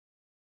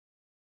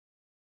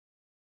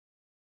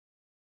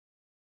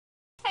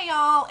Hey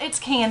y'all, it's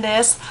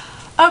Candace.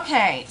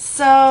 Okay,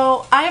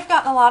 so I have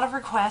gotten a lot of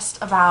requests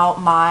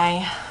about my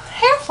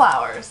hair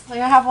flowers. Like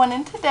I have one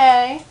in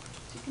today.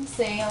 As you can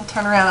see, I'll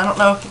turn around. I don't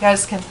know if you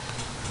guys can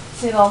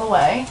see it all the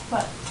way,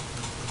 but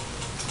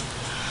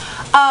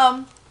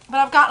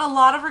I've gotten a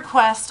lot of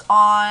requests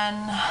on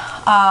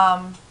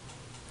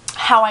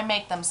how I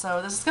make them.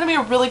 So this is going to be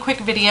a really quick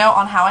video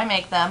on how I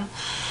make them.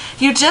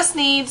 You just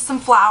need some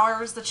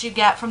flowers that you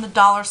get from the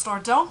dollar store.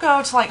 Don't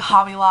go to like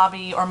Hobby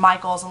Lobby or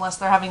Michael's unless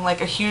they're having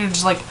like a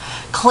huge like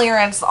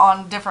clearance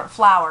on different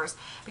flowers,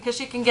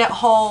 because you can get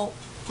whole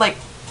like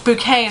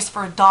bouquets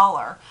for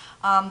 $1.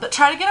 But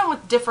try to get them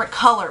with different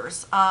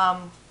colors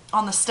on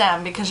the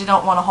stem, because you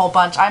don't want a whole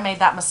bunch. I made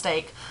that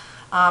mistake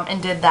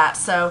and did that.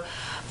 So,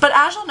 but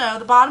as you'll know,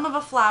 the bottom of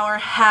a flower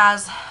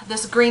has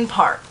this green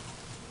part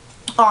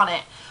on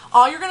it.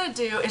 All you're going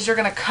to do is you're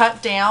going to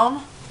cut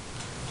down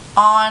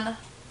on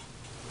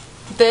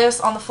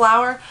this on the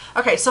flower.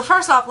 Okay, so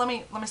first off, let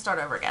me start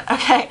over again.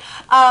 Okay,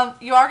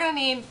 you are going to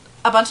need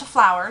a bunch of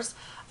flowers,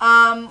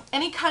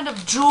 any kind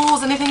of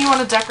jewels, anything you want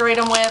to decorate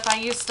them with.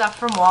 I use stuff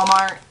from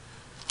Walmart,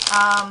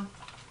 a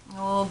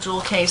little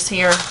jewel case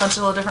here, a bunch of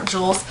little different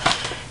jewels.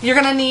 You're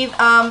going to need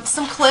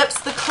some clips.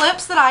 The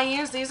clips that I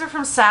use, these are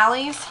from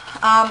Sally's.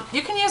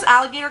 You can use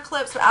alligator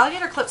clips, but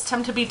alligator clips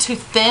tend to be too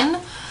thin,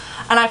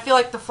 and I feel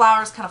like the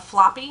flower is kind of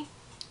floppy.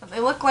 But they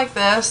look like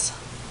this,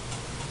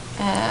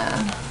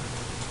 and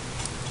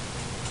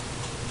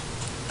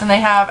they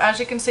have, as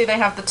you can see, they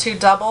have the 2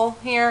 double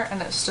here,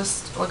 and it's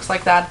just looks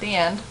like that at the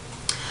end.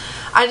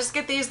 I just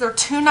get these. They're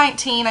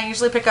 $2.19. I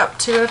usually pick up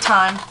 2 at a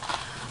time.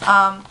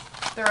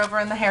 They're over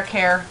in the hair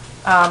care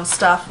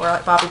stuff where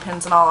like bobby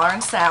pins and all are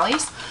in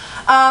Sally's.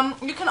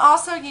 You can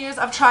also use,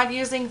 I've tried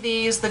using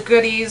these, the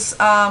Goodies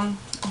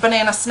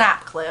banana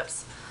snap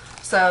clips.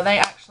 So they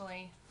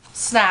actually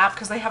snap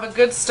because they have a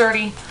good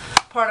sturdy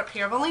part up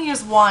here. I've only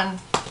used one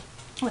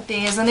with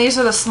these, and these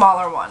are the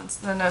smaller ones.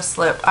 They're no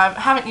slip. I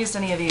haven't used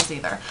any of these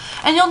either.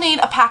 And you'll need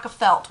a pack of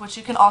felt, which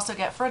you can also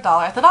get for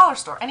 $1 at the dollar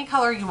store, any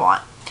color you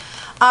want.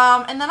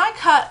 And then I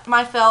cut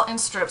my felt in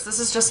strips. This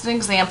is just an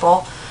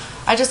example.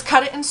 I just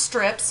cut it in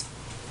strips,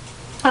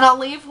 and I'll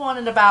leave one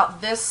at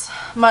about this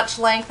much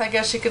length, I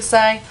guess you could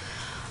say.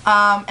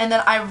 And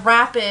then I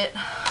wrap it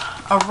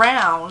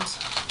around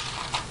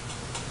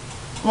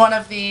one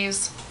of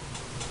these.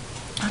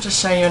 I'll just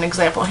show you an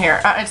example here.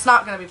 It's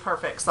not going to be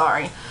perfect,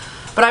 sorry.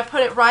 But I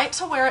put it right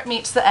to where it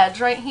meets the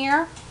edge right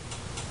here.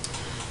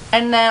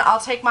 And then I'll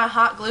take my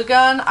hot glue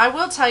gun. I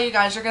will tell you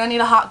guys, you're going to need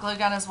a hot glue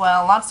gun as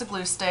well. Lots of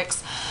glue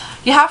sticks.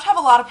 You have to have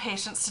a lot of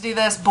patience to do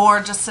this,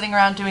 bored just sitting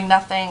around doing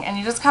nothing. And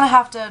you just kind of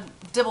have to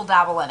dibble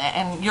dabble in it.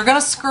 And you're going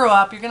to screw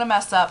up. You're going to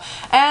mess up.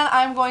 And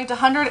I'm going to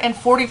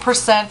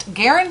 140%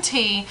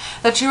 guarantee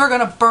that you are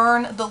going to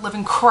burn the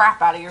living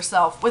crap out of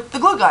yourself with the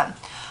glue gun.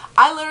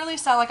 I literally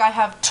sound like I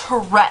have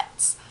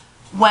Tourette's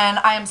when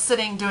I am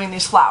sitting doing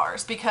these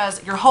flowers,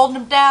 because you're holding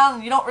them down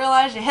and you don't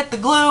realize you hit the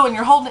glue and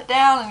you're holding it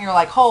down and you're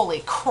like,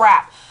 holy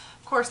crap.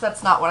 Of course,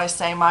 that's not what I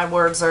say. My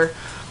words are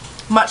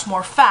much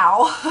more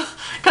foul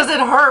because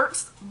it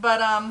hurts, but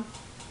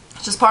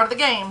it's just part of the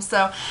game.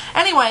 So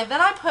anyway,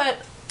 then I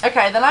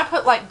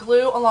put like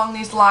glue along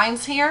these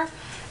lines here,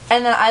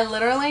 and then I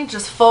literally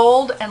just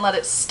fold and let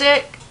it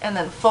stick, and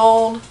then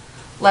fold,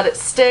 let it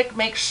stick.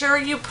 Make sure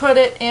you put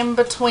it in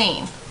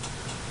between.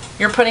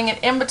 You're putting it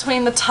in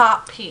between the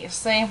top piece,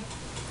 see?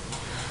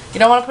 You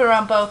don't want to put it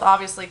around both,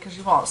 obviously, because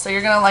you won't. So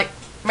you're going to, like,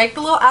 make the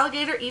little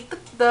alligator eat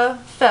the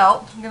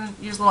felt. I'm going to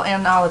use little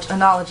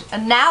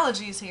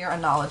analogies here.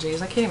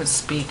 Analogies. I can't even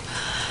speak.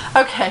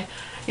 Okay.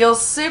 You'll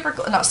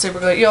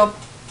you'll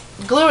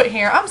glue it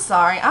here. I'm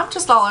sorry. I'm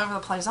just all over the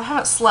place. I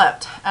haven't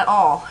slept at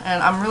all,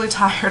 and I'm really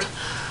tired.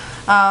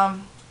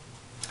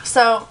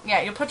 So,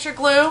 yeah, you'll put your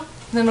glue,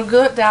 and then we'll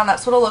glue it down.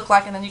 That's what it'll look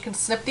like, and then you can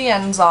snip the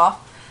ends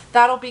off.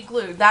 That'll be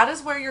glued. That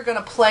is where you're going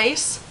to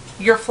place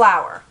your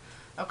flower,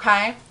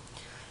 okay?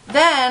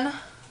 Then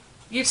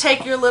you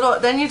take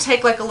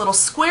like a little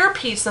square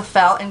piece of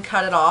felt and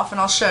cut it off, and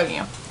I'll show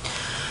you.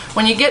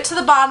 When you get to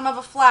the bottom of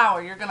a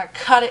flower, you're going to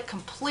cut it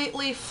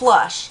completely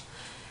flush.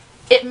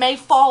 It may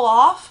fall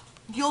off.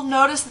 You'll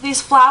notice that these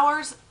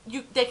flowers,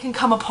 they can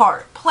come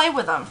apart. Play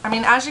with them. I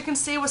mean, as you can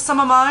see with some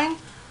of mine,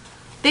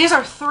 these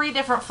are 3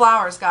 different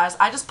flowers, guys.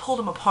 I just pulled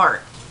them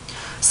apart.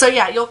 So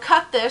yeah, you'll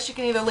cut this. You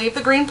can either leave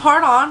the green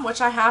part on,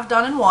 which I have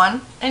done in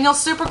one, and you'll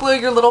super glue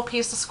your little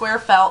piece of square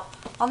felt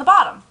on the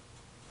bottom.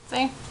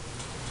 See?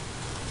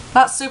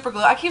 Not super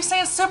glue. I keep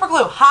saying super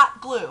glue. Hot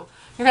glue.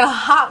 You're going to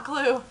hot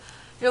glue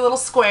your little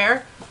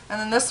square,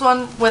 and then this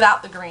one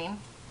without the green.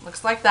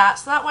 Looks like that.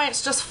 So that way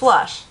it's just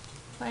flush.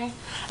 See?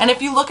 And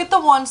if you look at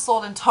the ones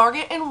sold in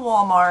Target and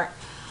Walmart,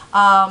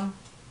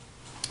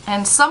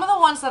 and some of the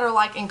ones that are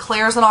like in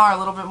clears and all are a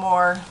little bit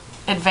more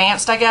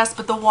advanced, I guess,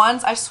 but the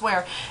ones, I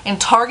swear, in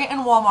Target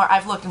and Walmart,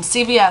 I've looked, in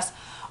CVS,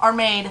 are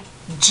made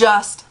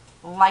just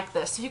like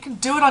this. So you can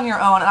do it on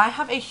your own, and I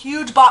have a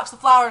huge box of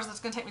flowers that's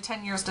going to take me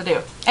 10 years to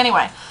do.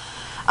 Anyway,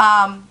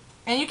 and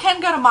And you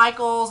can go to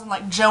Michael's and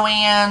like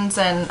Joann's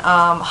and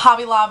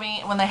Hobby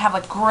Lobby when they have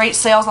like great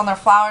sales on their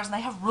flowers, and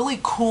they have really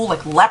cool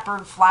like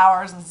leopard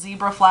flowers and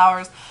zebra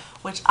flowers,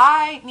 which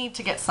I need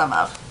to get some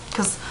of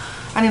because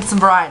I need some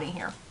variety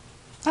here.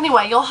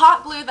 Anyway, you'll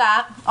hot glue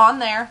that on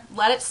there,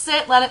 let it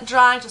sit, let it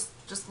dry, just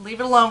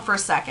leave it alone for a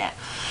second.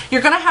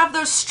 You're going to have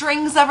those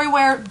strings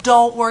everywhere.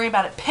 Don't worry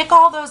about it. Pick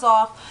all those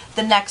off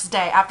the next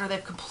day after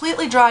they've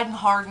completely dried and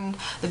hardened.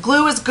 The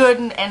glue is good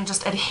and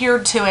just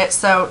adhered to it,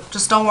 so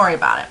just don't worry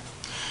about it.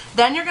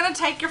 Then you're going to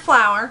take your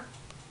flower.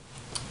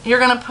 You're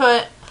going to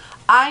put,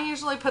 I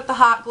usually put the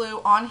hot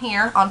glue on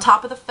here, on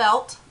top of the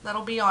felt.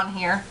 That'll be on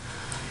here.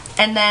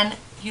 And then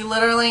you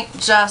literally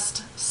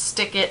just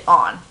stick it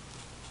on.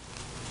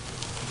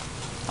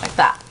 Like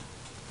that.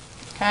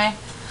 Okay?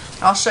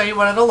 I'll show you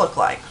what it'll look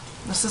like.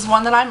 This is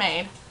one that I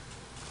made.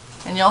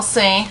 And you'll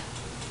see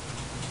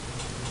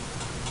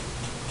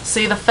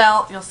the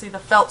felt, you'll see the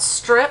felt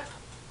strip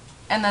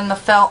and then the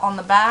felt on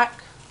the back.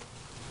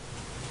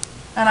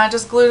 And I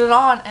just glued it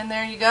on, and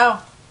there you go.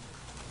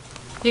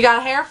 You got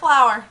a hair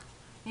flower.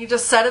 You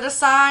just set it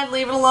aside,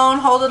 leave it alone,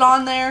 hold it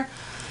on there.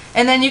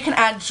 And then you can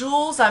add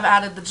jewels. I've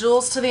added the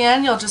jewels to the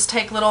end. You'll just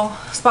take little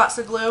spots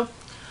of glue.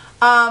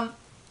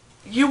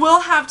 You will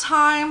have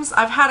times,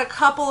 I've had a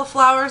couple of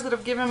flowers that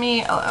have given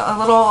me a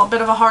little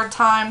bit of a hard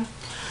time,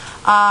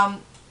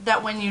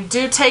 that when you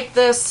do take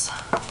this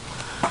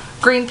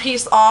green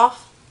piece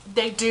off,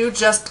 they do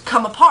just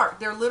come apart.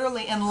 They're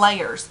literally in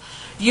layers.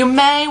 You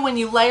may, when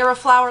you layer a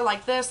flower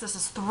like this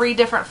is 3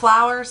 different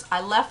flowers.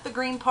 I left the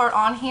green part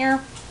on here,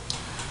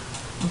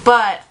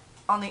 but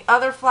on the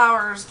other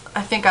flowers,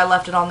 I think I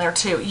left it on there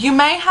too. You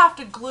may have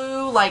to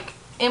glue like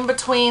in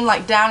between,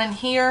 like down in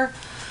here.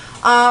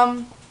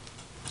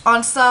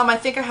 On some, I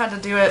think I had to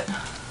do it,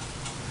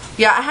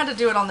 yeah, I had to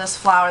do it on this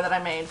flower that I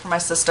made for my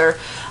sister.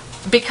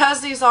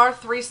 Because these are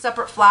 3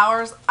 separate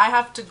flowers, I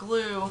have to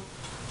glue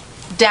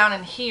down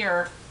in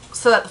here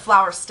so that the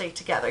flowers stay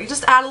together. You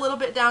just add a little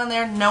bit down in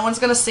there, no one's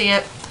going to see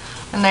it,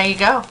 and there you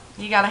go.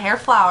 You got a hair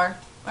flower.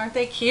 Aren't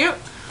they cute?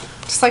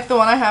 Just like the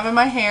one I have in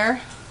my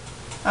hair.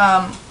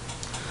 I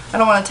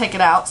don't want to take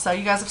it out, so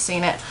you guys have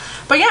seen it.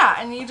 But yeah,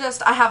 and you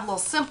just, I have little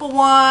simple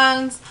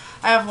ones.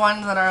 I have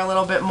ones that are a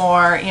little bit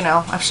more, you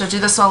know, I've showed you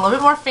this one a little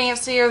bit more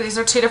fancier. These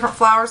are 2 different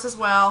flowers as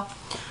well.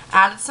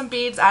 Added some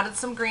beads, added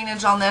some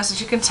greenage on this.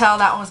 As you can tell,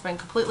 that one's been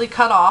completely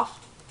cut off.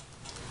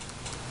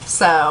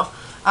 So,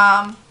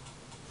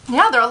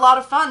 yeah, they're a lot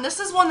of fun. This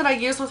is one that I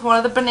used with one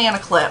of the banana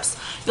clips.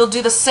 You'll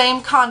do the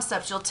same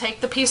concept. You'll take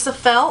the piece of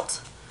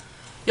felt,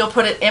 you'll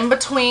put it in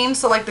between,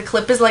 so like the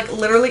clip is like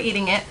literally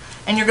eating it,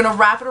 and you're going to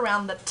wrap it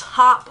around the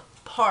top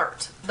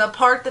part. The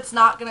part that's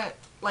not going to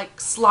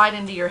like slide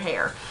into your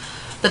hair.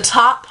 The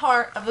top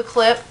part of the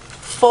clip,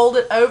 fold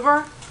it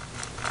over,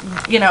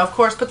 you know, of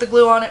course put the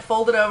glue on it,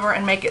 fold it over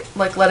and make it,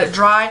 like let it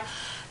dry.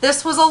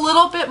 This was a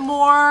little bit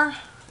more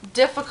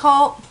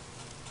difficult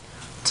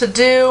to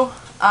do.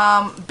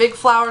 Big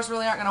flowers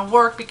really aren't going to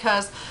work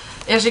because,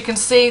 as you can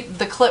see,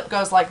 the clip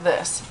goes like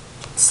this.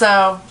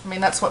 So, I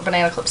mean, that's what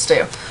banana clips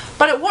do.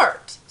 But it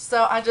worked.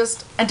 So I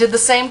did the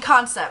same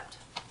concept.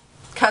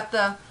 Cut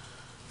the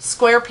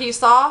square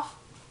piece off,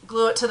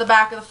 glue it to the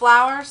back of the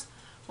flowers.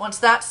 Once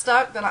that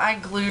stuck, then I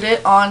glued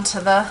it onto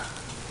the,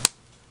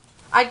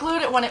 I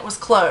glued it when it was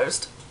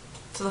closed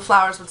so the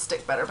flowers would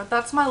stick better. But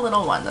that's my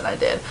little one that I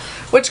did,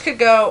 which could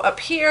go up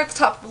here at the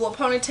top of a little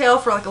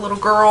ponytail for like a little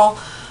girl.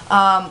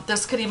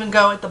 This could even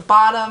go at the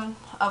bottom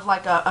of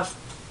like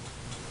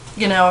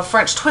you know, a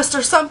French twist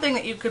or something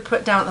that you could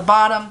put down at the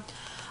bottom.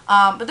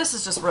 But this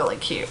is just really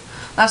cute.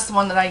 That's the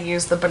one that I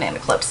used the banana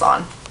clips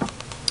on.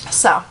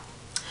 So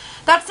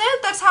that's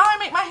it. That's how I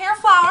make my hair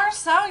flowers.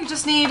 So you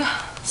just need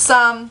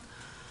some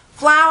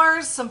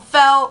flowers, some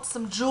felt,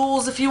 some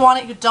jewels if you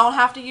want it. You don't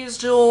have to use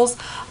jewels.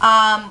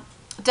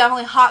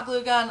 Definitely hot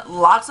glue gun,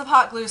 lots of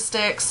hot glue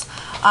sticks,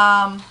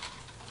 some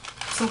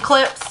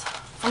clips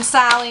from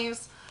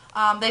Sally's.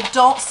 They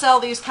don't sell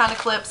these kind of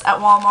clips at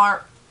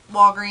Walmart,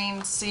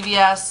 Walgreens,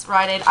 CVS,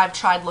 Rite Aid. I've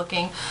tried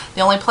looking.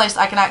 The only place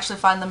I can actually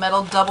find the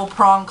metal double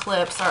prong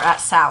clips are at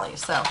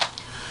Sally's. So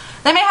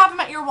they may have them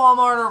at your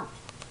Walmart or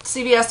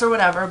CVS or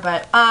whatever,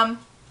 but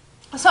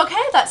it's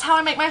okay. That's how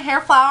I make my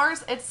hair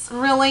flowers. It's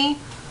really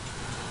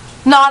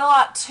not a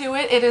lot to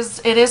it. It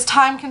is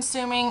time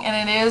consuming,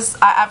 and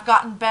I've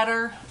gotten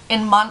better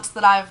in months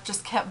that I've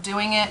just kept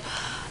doing it.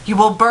 You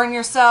will burn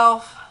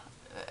yourself,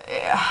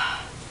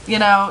 you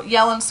know,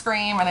 yell and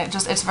scream, and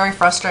it's very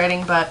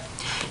frustrating, but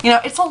you know,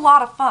 it's a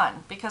lot of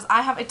fun because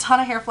I have a ton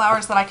of hair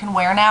flowers that I can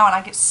wear now, and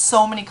I get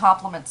so many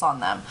compliments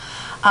on them.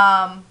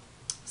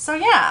 So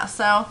yeah,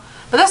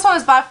 but this one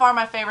is by far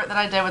my favorite that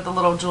I did with the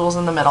little jewels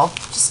in the middle.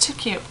 Just too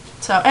cute.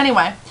 So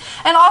anyway,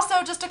 and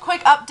also just a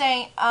quick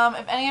update,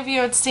 if any of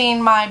you had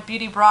seen my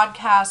beauty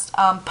broadcast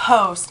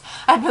post,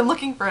 I've been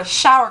looking for a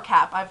shower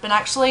cap. I've been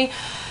actually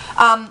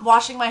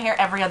washing my hair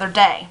every other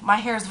day. My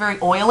hair is very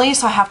oily,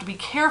 so I have to be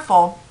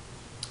careful,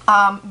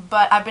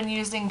 but I've been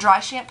using dry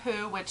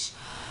shampoo, which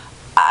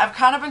I've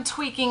kind of been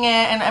tweaking it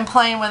and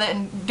playing with it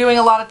and doing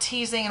a lot of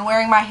teasing and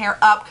wearing my hair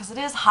up because it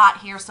is hot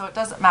here, so it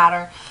doesn't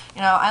matter.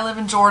 You know, I live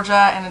in Georgia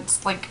and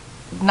it's like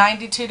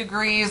 92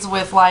 degrees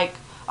with like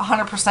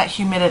 100%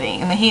 humidity,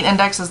 and the heat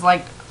index is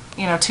like,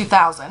 you know,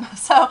 2,000.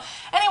 So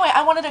anyway,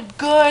 I wanted a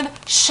good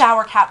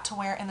shower cap to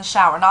wear in the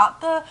shower,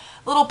 not the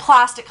little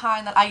plastic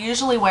kind that I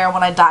usually wear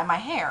when I dye my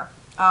hair.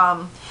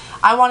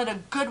 I wanted a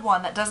good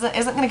one that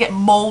isn't going to get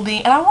moldy,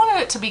 and I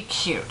wanted it to be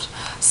cute.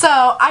 So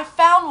I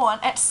found one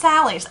at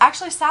Sally's.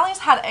 Actually, Sally's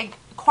had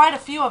quite a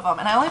few of them,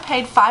 and I only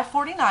paid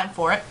 $5.49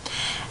 for it.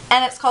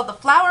 And it's called the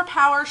Flower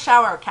Power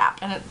Shower Cap,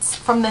 and it's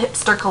from the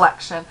Hipster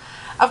collection.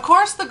 Of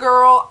course, the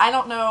girl, I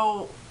don't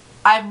know,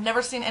 I've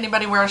never seen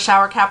anybody wear a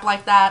shower cap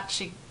like that.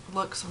 She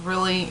looks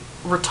really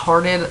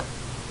retarded.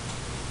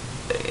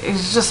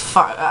 It's just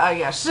fun.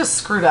 Yeah, she's just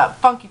screwed up.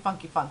 Funky,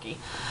 funky, funky.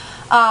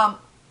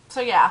 So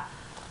yeah.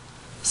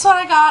 So what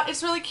I got,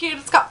 it's really cute.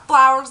 It's got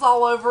flowers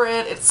all over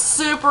it. It's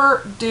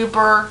super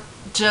duper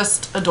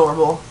just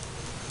adorable.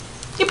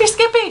 Yippee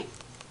skippy!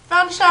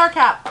 Found a shower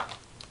cap.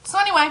 So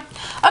anyway,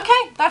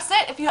 okay, that's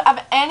it. If you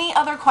have any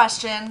other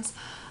questions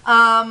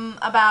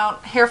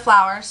about hair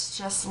flowers,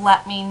 just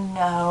let me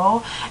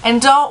know. And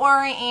don't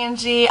worry,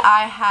 Angie,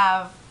 I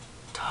have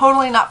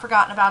totally not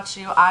forgotten about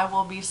you. I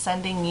will be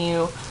sending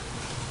you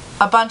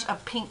a bunch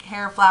of pink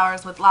hair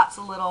flowers with lots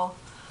of little,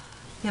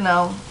 you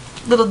know,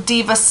 little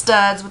diva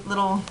studs with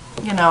little,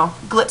 you know,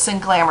 glitz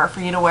and glamour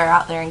for you to wear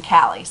out there in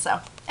Cali. So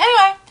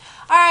anyway,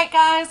 alright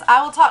guys,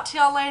 I will talk to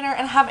y'all later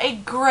and have a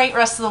great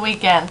rest of the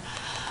weekend.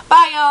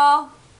 Bye y'all!